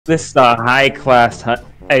This high class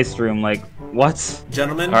ice room, like, what?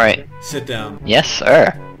 Gentlemen, alright. Sit down. Yes, sir.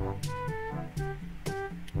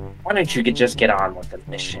 Why don't you just get on with the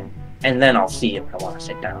mission, and then I'll see if I want to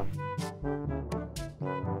sit down.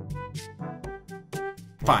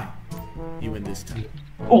 Fine. You win this time.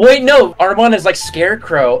 Wait, no! Armand is like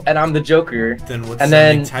Scarecrow, and I'm the Joker. Then what's and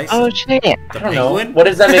then Tyson? Oh shit! The I don't know. penguin? What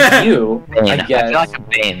does that make you? Bane. I guess. I feel like a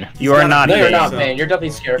Bane. You are not No, you're Bane. not Bane. You're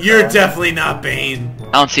definitely Scarecrow. You're definitely not Bane.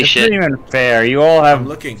 I don't see This shit. isn't even fair. You all have I'm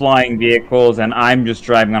looking. flying vehicles, and I'm just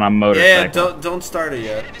driving on a motorcycle. Yeah, don't start it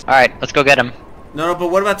yet. Alright, let's go get him. No,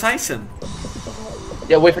 but what about Tyson?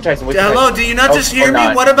 Yeah, wait for Tyson. Wait for Hello, Tyson. do you not just hear or me?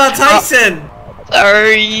 not. What about Tyson?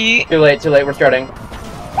 Sorry. Too late, we're starting.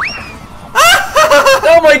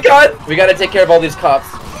 Oh my god! We gotta take care of all these cops.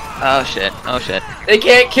 Oh shit. Oh shit. They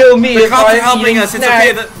can't kill me The if cops I'm are helping eating us. It's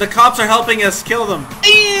snacks. okay. The cops are helping us kill them.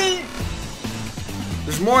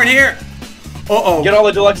 There's more in here. Uh-oh. Get all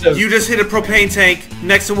the deluxes. You just hit a propane tank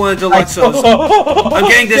next to one of the deluxos. I'm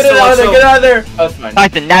getting this Get out of there, deluxo. get out of there! Oh, it's fine.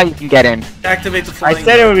 Tyson, now you can get in. Activate the I flying.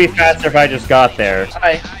 said it would be faster if I just got there.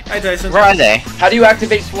 Hi. Hi, Tyson. Where are they? How do you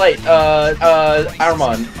activate flight?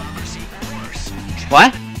 Armand.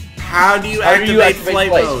 What? How do you How do you activate activate flight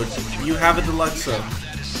flight? mode? You have a deluxo.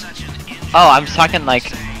 Oh, I'm talking like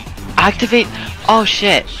activate. Oh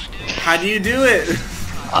shit. How do you do it?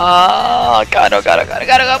 Oh god. Oh god. Oh god. Oh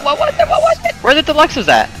god. Oh god. What was it? What was it? Where the deluxes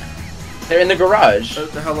at? They're in the garage.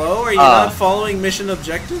 Hello? Are you not following mission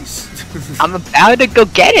objectives? I'm about to go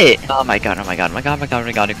get it. Oh my god. Oh my god. Oh my god. Oh my god. Oh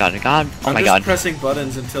my god. Oh my god. Oh my god. Oh I'm my just god. pressing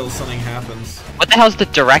buttons until something happens. What the hell's the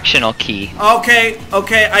directional key? Okay,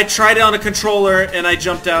 I tried it on a controller and I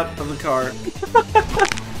jumped out of the car.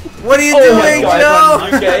 What are you doing, Joe?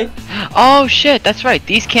 Okay. Oh shit. That's right.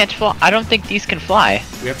 These can't fly. I don't think these can fly.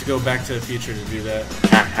 We have to go back to the future to do that.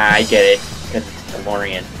 Haha, I get it. Because it's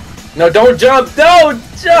DeLorean. No, don't jump! Don't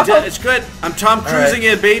jump! It's good. I'm Tom Cruising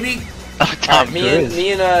it, baby. Oh, Tom Cruise.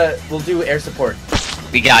 Me and we'll do air support.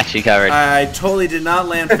 We got you covered. I totally did not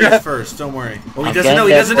land face first. Don't worry. Oh, he I'm doesn't know.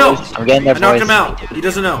 He getting doesn't there, know. boys. I'm getting there, I knocked boys. him out. He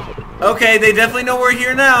doesn't know. Okay, they definitely know we're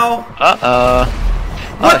here now.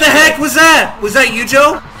 What the heck was that? Was that you,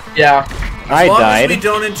 Joe? Yeah. I As long died. as we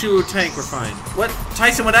don't into a tank, we're fine. What?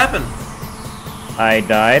 Tyson, what happened? I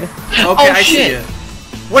died. Okay, I see shit. it.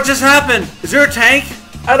 What just happened? Is there a tank?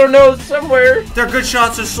 I don't know, somewhere. They're good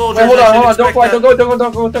shots as soldiers. Wait, hold I on, should don't expect fly, that.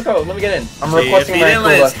 don't go. Let me get in. I'm See, if requesting he my didn't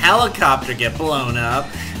let his cola. helicopter get blown up.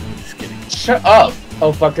 Just kidding. Shut up.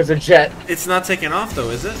 Oh fuck, there's a jet. It's not taking off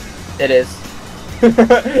though, is it? It is.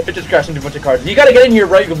 It just crashed into a bunch of cars. You gotta get in here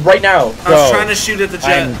right now. I was trying to shoot at the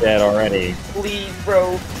jet. I'm dead already. Please,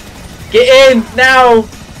 bro. Get in now.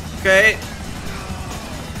 Okay.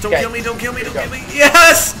 Don't Okay. kill me, don't kill me, don't Go. kill me.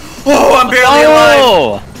 Yes! Oh, I'm barely alive.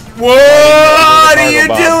 Oh! What are you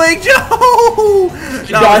Cargo doing, Joe? You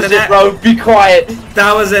dodged it, bro. Be quiet.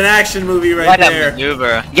 That was an action movie right What a there.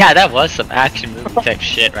 maneuver. Yeah, that was some action movie type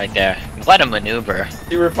shit right there. What a maneuver.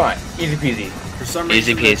 You were fine. Easy peasy. For some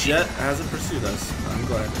Easy reason, the peasy. jet hasn't pursued us. I'm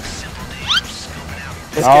glad.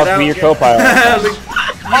 Let's I'll get be out. your co-pilot.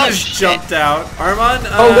 You just shit. jumped out. Armand,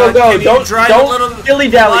 Go. can you Don't drive a little,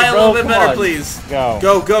 dilly-dally, fly a little bro. bit Come better, on. please. Go.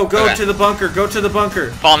 Go Okay. to the bunker. Go to the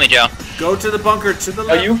bunker. Follow me, Joe. Go to the bunker to the Oh,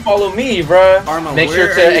 left. you follow me, bro. Armand, Make where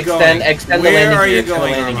sure are to you extend going? the landing Where are gear. you Extend the going,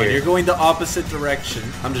 landing Armand? gear. You're going the opposite direction.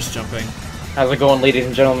 I'm just jumping. How's it going, ladies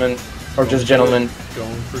and gentlemen? Or just gentlemen?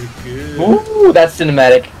 Going pretty good. Ooh, that's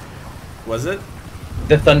cinematic. Was it?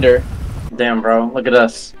 The thunder. Damn, bro. Look at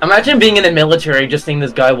us. Imagine being in the military, just seeing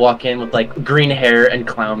this guy walk in with, like, green hair and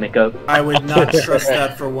clown makeup. I would not trust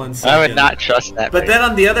that for 1 second. I would not trust that. But then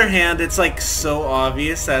on the other hand, it's like so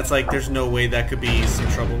obvious that it's like there's no way that could be some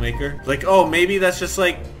troublemaker. Like, oh, maybe that's just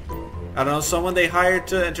like, I don't know, someone they hired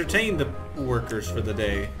to entertain the workers for the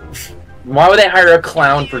day. Why would they hire a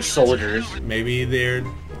clown for soldiers? Maybe they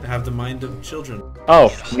have the mind of children.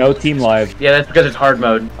 Oh, no team live. Yeah, that's because it's hard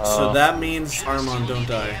mode. So that means Armand, don't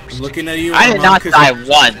die. I'm looking at you, I did Armand, not 'cause die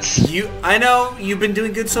once. I know you've been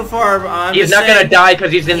doing good so far. But I'm He's just not gonna saying, die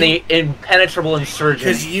because he's in the impenetrable insurgent.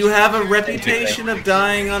 Because you have a reputation of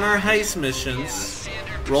dying on our heist missions.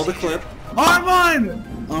 Roll the clip. Armand!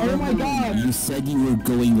 Oh my god! You said you were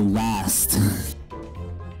going last.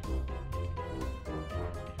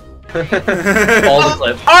 All the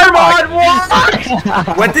clips. Armand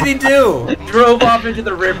won! What did he do? Drove off into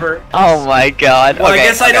the river. Oh my god. Well, Okay, I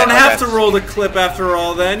guess I okay, don't have okay. to roll the clip after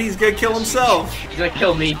all then. He's gonna kill himself. He's gonna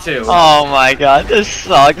kill me too. Oh my god, this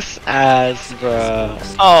sucks ass, bro.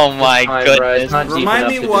 Oh my Fine, bro, it's goodness. not deep Remind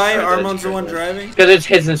enough me to why destroy Armand's the those one trailers. driving? Because it's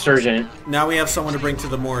his insurgent. Now we have someone to bring to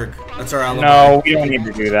the morgue. That's our alibi. No, we don't need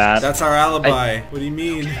to do that. That's our alibi. What do you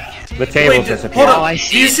mean? The table Wait, disappeared. hold on. I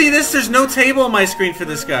see Do you it. see this? There's no table on my screen for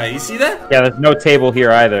this guy. You see that? Yeah, there's no table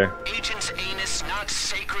here either. Agent's anus not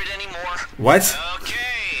sacred anymore. What? Okay.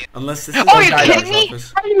 Unless this is Oh, the you're guy's kidding me?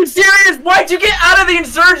 office. Are you serious? Why'd you get out of the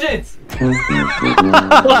insurgents?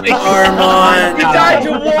 Armand! You died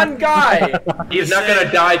to one guy. He's not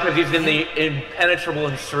gonna die because he's in the impenetrable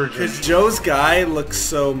insurgents. Because Joe's guy looks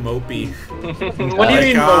so mopey. What do you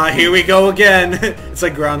mean? Ah, here we go again. It's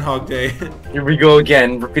like Groundhog Day. Here we go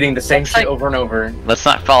again, repeating the same shit over and over. Let's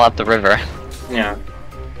not fall up the river. Yeah.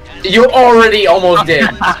 You already almost did.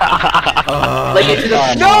 Like into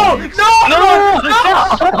the no!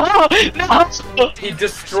 He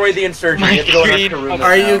destroyed the insurgent. My You have to go in screen- our room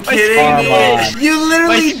Are you now. kidding me? Armand. You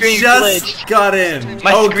literally screen just glitched. got in.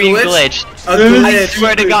 My oh, screen glitch? glitched. A glitch. I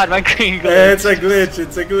swear to God, my screen glitched. It's a glitch.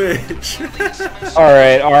 It's a glitch.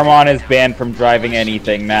 Alright, Armand is banned from driving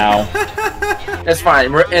anything now. That's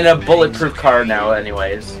fine. We're in a bulletproof car now,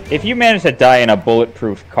 anyways. If you manage to die in a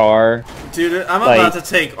bulletproof car, Dude, I'm Like- about to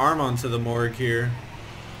take Armand to the morgue here.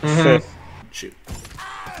 Shoot.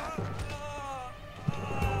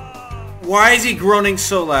 Why is he groaning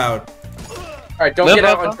so loud? Alright, don't Live get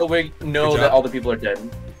out up. until we know Good that job. all the people are dead.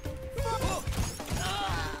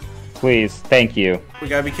 please, thank you. We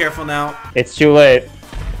gotta be careful now. It's too late.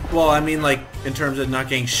 Well, I mean, like, in terms of not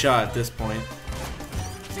getting shot at this point.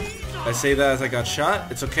 I say that as I got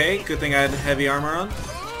shot. It's okay. Good thing I had heavy armor on.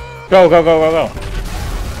 Go, go, go, go,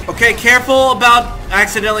 go. Okay, careful about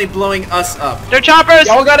accidentally blowing us up. They're choppers!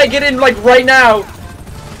 Y'all gotta get in, like, right now!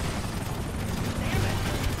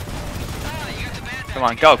 Come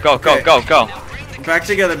on, go, go, go, Okay. go, go. Back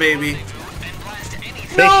together, baby.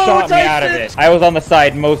 They shot me out of it. I was on the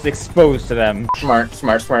side most exposed to them. Smart,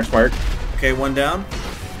 smart, smart, smart. Okay, one down.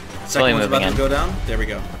 Slowly Second one's about moving to in. go down. There we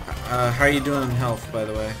go. How are you doing in health, by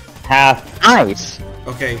the way? Half. Nice.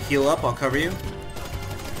 Okay, heal up. I'll cover you.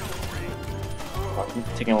 I'm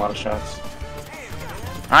taking a lot of shots.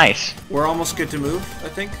 Nice. We're almost good to move, I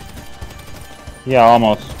think. Yeah,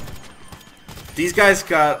 almost. These guys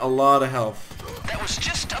got a lot of health. That was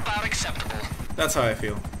just about acceptable. That's how I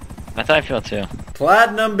feel. That's how I feel too.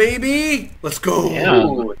 Platinum, baby! Let's go! Yeah.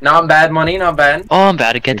 Ooh, not bad money, not bad. Oh, I'm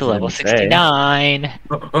about to get to level Didn't say. 69.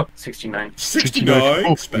 69.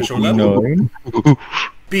 69! Special level.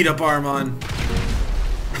 Beat up Armand.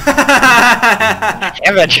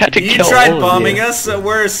 Everyone tried to You kill tried all of bombing you. us?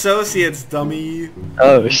 We're associates, dummy.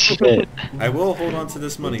 Oh shit. I will hold on to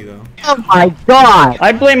this money, though. Oh my god!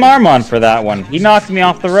 I blame Armand for that one. He knocked me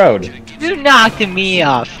off the road. You knocked me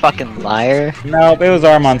off, fucking liar. No, it was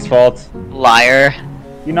Armand's fault. Liar.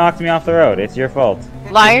 You knocked me off the road. It's your fault.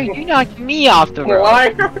 Liar, you knocked me off the road.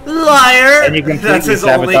 Liar! And you completely That's his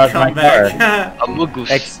only sabotaged my comeback. A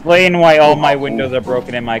mugus. Explain why all my windows are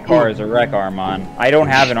broken and my car is a wreck, Armand. I don't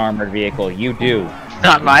have an armored vehicle. You do.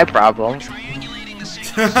 Not my problem.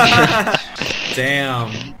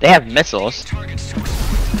 Damn. They have missiles.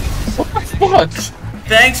 Fuck!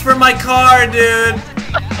 Thanks for my car, dude!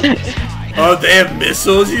 Oh, they have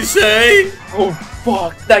missiles, you say? Oh,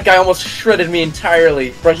 fuck. That guy almost shredded me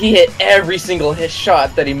entirely. Bro, he hit every single hit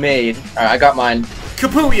shot that he made. Alright, I got mine.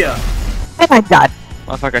 Kapuya! Oh my god.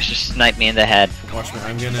 Motherfuckers just sniped me in the head. Watch me,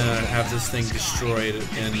 I'm gonna have this thing destroyed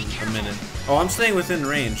in a minute. Oh, I'm staying within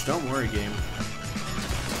range. Don't worry, game.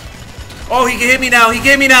 Oh, he can hit me now! He can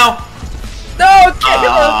hit me now! No, kill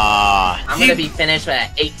him! Ah. I'm gonna be finished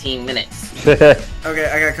at 18 minutes. Okay,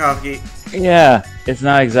 I got coffee. Yeah, it's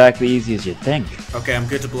not exactly easy as you think. Okay, I'm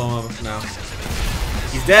good to blow him up now.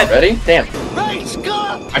 He's dead. Ready? Damn.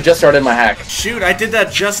 I just started my hack. Shoot, I did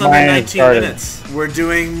that just under Mine 19 started. minutes. We're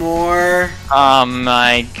doing more. Oh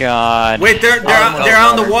my god. Wait, they're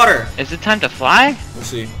out in the water. Is it time to fly? We'll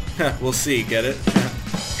see. We'll see. Get it?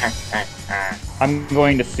 I'm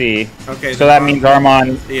going to see. Okay. So that means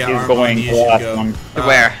Armand Yeah, is Armand, going you to the should last go. one. To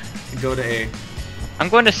where? Go to A. I'm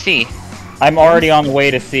going to C. I'm already on the way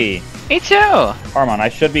to C. Me too. Armand, I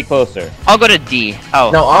should be closer. I'll go to D. Oh.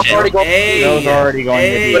 No, I'm shit. already going. A. Joe's already going to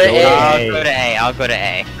A. D. Go to Go A. I'll go to A. I'll go to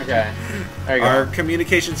A. Okay. There you Our go.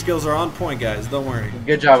 communication skills are on point, guys. Don't worry.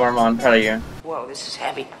 Good job, Armand. Proud of you. Whoa, this is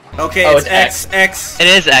heavy. Okay, Oh, it's it's X. It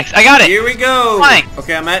is X. I got it. Here we go. Flying.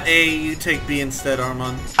 Okay, I'm at A. You take B instead,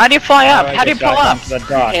 Armand. How do you fly up? Alright, How do you get pull back up? onto the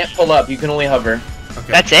dock. Can't pull up. You can only hover.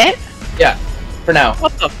 Okay. That's it? Yeah. For now.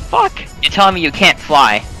 What the fuck? You're telling me you can't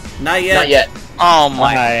fly? Not yet. Not yet. Oh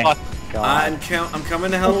my Hi. fuck god. I'm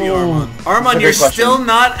coming to help you, Armand. Armand, Good you're question. still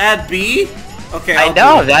not at B? Okay, I I'll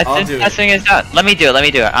know, do it. that's I'll do testing it. is done. Let me do it.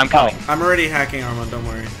 I'm coming. I'm already hacking, Armand. Don't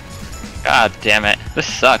worry. God damn it.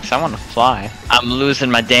 This sucks. I want to fly. I'm losing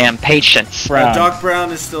my damn patience. Brown. Doc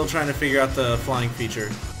Brown is still trying to figure out the flying feature.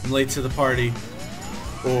 I'm late to the party.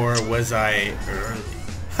 Or was I early?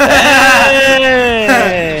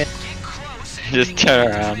 Hey! Just turn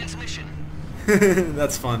around.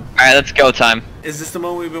 That's fun. Alright, let's go time. Is this the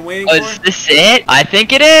moment we've been waiting Oh, for? is this it? I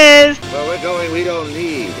think it is. Where we're going, we don't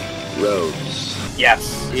need roads.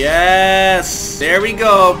 Yes. Yes! There we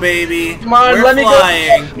go, baby. Come on, We're let me go.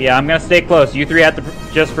 flying. Yeah, I'm gonna stay close. You three have to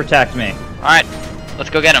just protect me. Alright, let's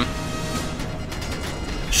go get him.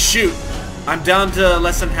 Shoot. I'm down to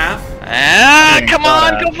less than half. Ah, come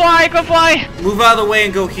on, go fly, go fly. Move out of the way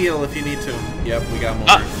and go heal if you need to. Yep, we got more.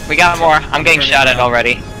 Oh, we got more. I'm getting shot at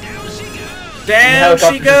already. Damn, she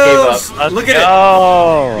Helicopter just goes! gave up. Look at it!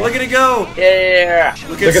 Look at it go! Yeah.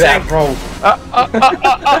 Look Look at at that, Sing.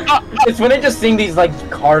 bro. It's when I just seeing these like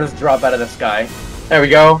cars drop out of the sky. There we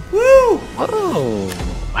go. Woo! Oh,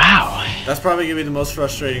 wow. That's probably gonna be the most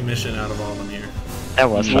frustrating mission out of all of them here. That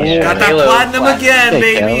was Yeah. frustrating. Got that Halo platinum platinum. again, Hey,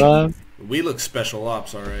 baby! Caleb. We look special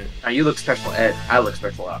ops, alright. Now you look special Ed. I look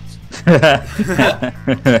special ops.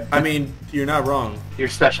 I mean, you're not wrong. You're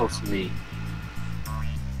special to me.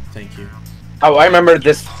 Thank you. Oh, I remember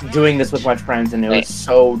doing this with my friends, and it was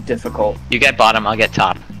so difficult. You get bottom, I'll get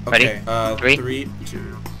top. Ready? Okay, Three, 3, 2,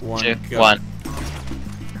 1, 2, go. 1.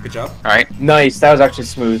 Good job. Alright. Nice, that was actually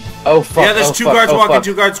smooth. Oh fuck. Yeah, there's oh, two fuck, guards oh, walking, fuck.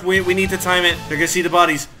 2 guards. We need to time it. They're gonna see the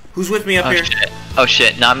bodies. Who's with me up Oh here? shit. Oh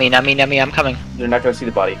shit. Not me, not me, not me. I'm coming. They're not gonna see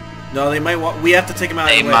the body. No, they might walk. We have to take them out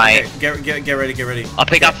They of the way. might. Okay, get ready, get ready. I'll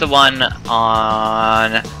pick up the one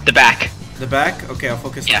on the back. The back? Okay, I'll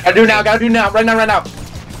focus. Yeah. Gotta do now, right now, right now.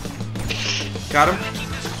 Got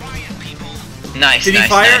him? Nice. Did he nice,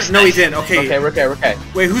 fire? nice, No, nice. he didn't. Okay. Okay, we're okay, we're okay.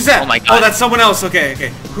 Wait, who's that? Oh my God. Oh, that's someone else. Okay,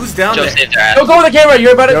 okay. Who's down Joe there? saved our ass. Don't go with the camera.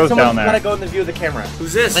 You're about to. Joe's Someone's down there. gotta go in the view of the camera.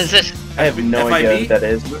 Who's this? What is this? I have no FIB? idea what that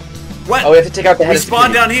is. What? Oh, we have to take out the head. We of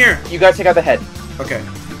spawned security. down here. You guys take out the head. Okay.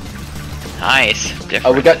 Nice. Different.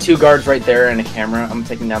 Oh, we got 2 guards right there and a camera. I'm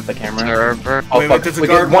taking down the camera. Server. Oh, Wait, fuck. there's a We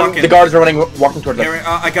guard get one. walking. The guards are walking towards us. Here,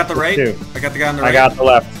 I got the right. Two. I got the guy on the right. I got the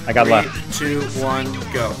left. I got 3, left. 2, 1,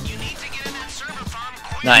 go.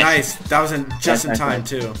 Nice. Nice. That was just in Nice, time nice.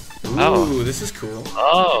 too. Ooh, Oh. this is cool.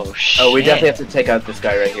 Oh shit. Oh, we definitely have to take out this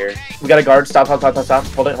guy right here. We got a guard. Stop.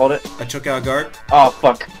 Hold it, hold it. I took out a guard. Oh,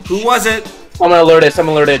 fuck. Who was it? Someone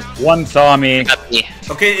alerted. One saw me. Got me.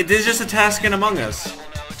 Okay, it is just a task in Among Us.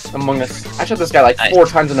 Among Us. I shot this guy like Nice. 4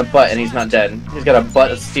 times in the butt and he's not dead. He's got a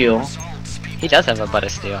butt of steel. He does have a butt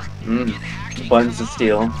of steel. Buns of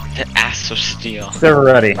steel. The ass of steel. They're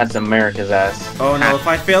ready. That's America's ass. Oh no, if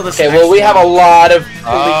I fail this Okay, next well, we have a one- lot of police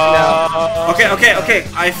now. Okay,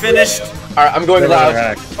 I finished. Alright, I'm going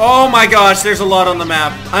loud. Oh my gosh, there's a lot on the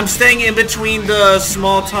map. I'm staying in between the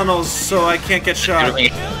small tunnels so I can't get shot.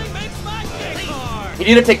 You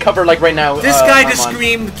need to take cover, like, right now. This guy just Armand.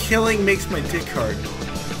 screamed, killing makes my dick hard.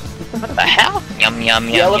 What the hell? Yum yum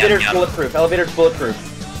The yum elevator's yum. bulletproof. Elevator's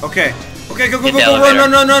bulletproof. Okay. Okay, go, Get the run, elevator.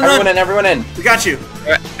 run. Everyone in, everyone in. We got you.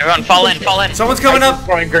 Everyone, fall in, fall in. Someone's coming up.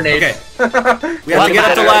 Throwing grenades. Okay. We have to get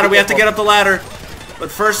up the ladder. We have to get up the ladder. But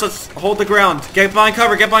first, let's hold the ground. Get behind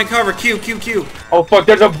cover. Get behind cover. Q. Oh fuck!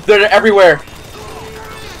 They're everywhere.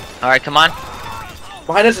 All right, come on.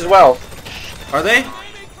 Behind us as well. Are they?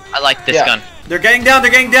 I like this Yeah. gun. They're getting down.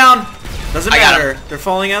 Doesn't I got matter. They're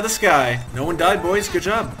falling out of the sky. No one died, boys. Good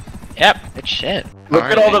job. Yep. Good shit. Look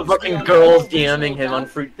at all the fucking girls DMing him on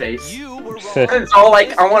Fruit Face. You were wrong. It's all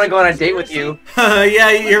like, I want to go on a date with you.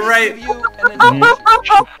 Yeah, you're right.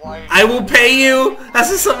 I will pay you. That's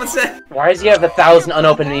what someone said. Why does he have 1,000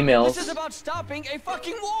 unopened This is emails? about stopping a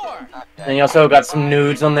fucking war. And he also got some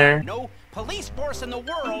nudes on there. No police force in the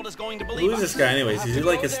world is going to believe. Who is this guy, anyways? Is he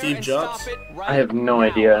like a Steve Jobs? I have no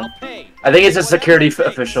idea. I think it's a security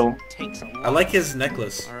official. I like his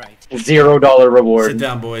necklace. All right. $0 Sit reward.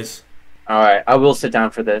 down, boys. Alright, I will sit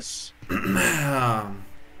down for this.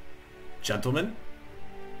 Gentlemen,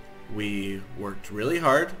 we worked really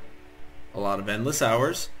hard. A lot of endless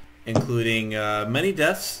hours, including many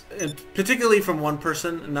deaths, and particularly from one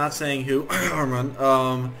person, not saying who.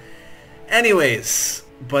 Anyways,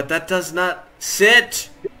 but that does not... Sit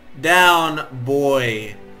down,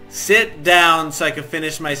 boy. Sit down so I can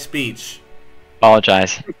finish my speech.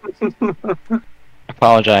 Apologize.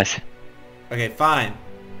 Apologize. Okay, fine.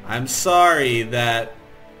 I'm sorry that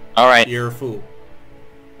All right. you're a fool.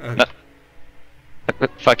 Okay.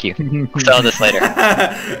 Fuck you. We'll settle this later.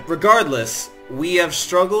 Regardless, we have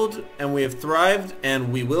struggled and we have thrived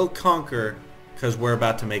and we will conquer because we're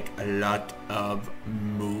about to make a lot of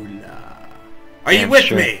moolah. Are you Damn with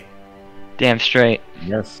straight. me? Damn straight.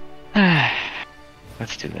 Yes.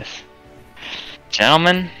 Let's do this.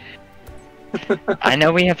 Gentlemen, I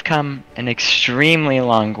know we have come an extremely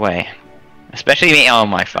long way. Especially me. Oh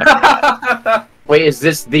my fuck. Wait, is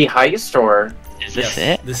this the heist or? Is this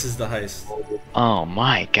Yes, it? this is the heist. Oh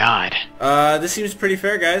my god. This seems pretty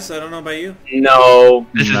fair, guys. I don't know about you. No.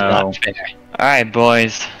 This is not fair. Alright,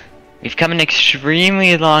 boys. We've come an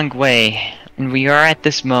extremely long way, and we are at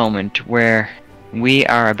this moment where we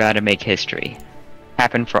are about to make history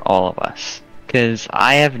happen for all of us. Because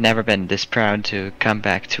I have never been this proud to come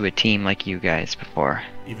back to a team like you guys before.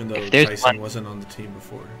 Even though If there's Tyson wasn't on the team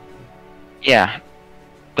before. Yeah,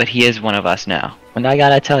 but he is one of us now. And I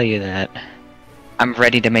gotta tell you that I'm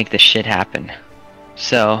ready to make this shit happen.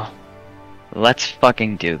 So, let's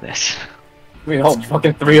fucking do this. We all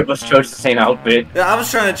fucking three of us chose the same outfit. Yeah, I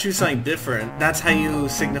was trying to choose something different. That's how you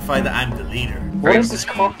signify that I'm the leader. What is this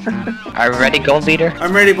called? Are you ready, Gold Leader?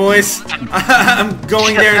 I'm ready, boys. I'm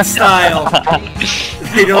going there in style.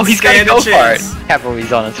 They don't He's gotta stand go a for chance. it.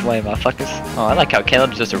 Cavalry's on its way, motherfuckers. Oh, I like how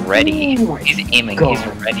Caleb's just ready. Oh He's aiming, God. he's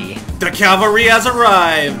ready. The cavalry has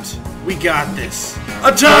arrived. We got this.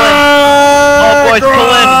 Attack! Oh, boys, pull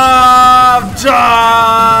in.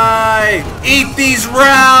 Die! Eat these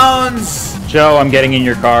rounds! Joe, I'm getting in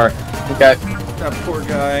your car. Okay. That poor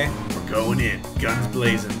guy. We're going in. Guns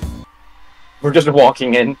blazing. We're just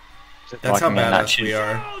walking in. That's how Walking in, not badass we shooting.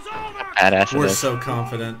 are. Badass We're it is. so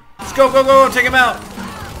confident. Let's go, go, go! Take him out!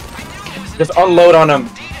 Just unload on him.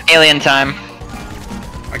 Alien time.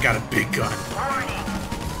 I got a big gun.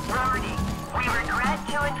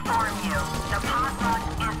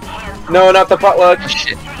 No, not the potluck. Oh,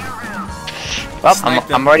 shit. Well, Snipe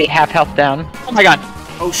them. I'm already half health down. Oh my god.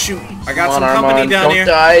 Oh shoot! I got Come some on, company Armand, down don't here.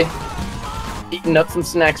 die. Eating up some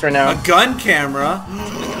snacks right now. A gun camera.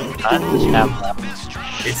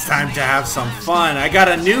 It's time to have some fun. I got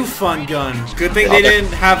a new fun gun. Good thing they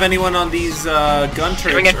didn't have anyone on these gun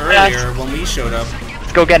turrets it earlier when we showed up.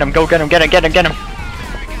 Let's go get him, go get him, get him, get him, get him.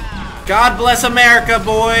 God bless America,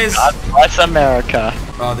 boys. God bless America.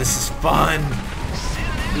 Oh, this is fun.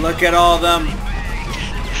 Look at all them.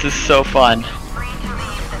 This is so fun.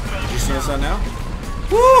 You see us on now?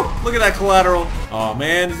 Woo! Look at that collateral. Oh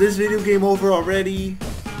man, is this video game over already?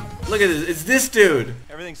 Look at this. It's this dude.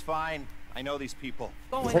 Everything's fine. I know these people.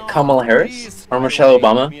 Is that Kamala Harris? Or Michelle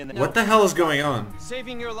Obama? What the hell is going on?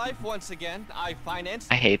 Saving your life once again. I financed.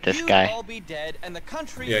 I hate this You'd guy. all be dead, and the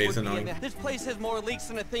country Yeah, he's would annoying. be in This place has more leaks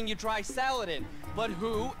than a thing you dry salad in. But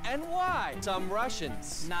who and why? Some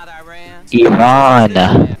Russians, not Iran.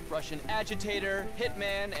 Iran. Russian agitator,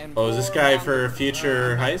 hitman, and. Oh, is this guy for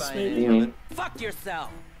future heist maybe? Fuck yourself.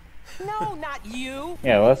 No, not you.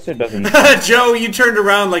 Yeah, Lester doesn't. Joe, you turned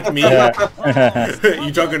around like me. Yeah.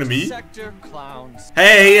 You talking to me? Sector clowns.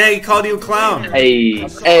 Hey, he called you a clown. Hey,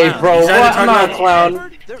 hey, bro, He's what? either I'm not a talking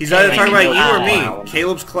clown. He's either talking about you Wow. or me.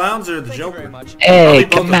 Caleb's clowns or the Thank you very Joker? much. Hey, Probably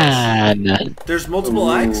both come of us. on. There's multiple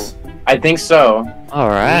acts? I think so.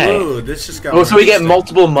 Alright. Ooh, this just got Oh, so we get interesting.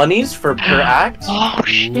 multiple monies for per act? Oh,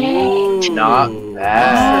 shit. Ooh, Not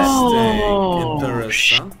bad. Oh,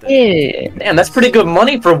 Interesting. shit. Damn, that's pretty good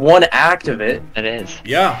money for one act of it. It is.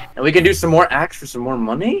 Yeah, And we can do some more acts for some more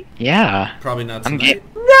money? Yeah. probably not I'm tonight.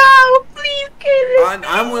 No, please get it.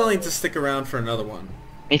 I'm willing to stick around for another one.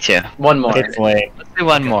 Me too. One more. It's late. Let's do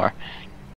one more.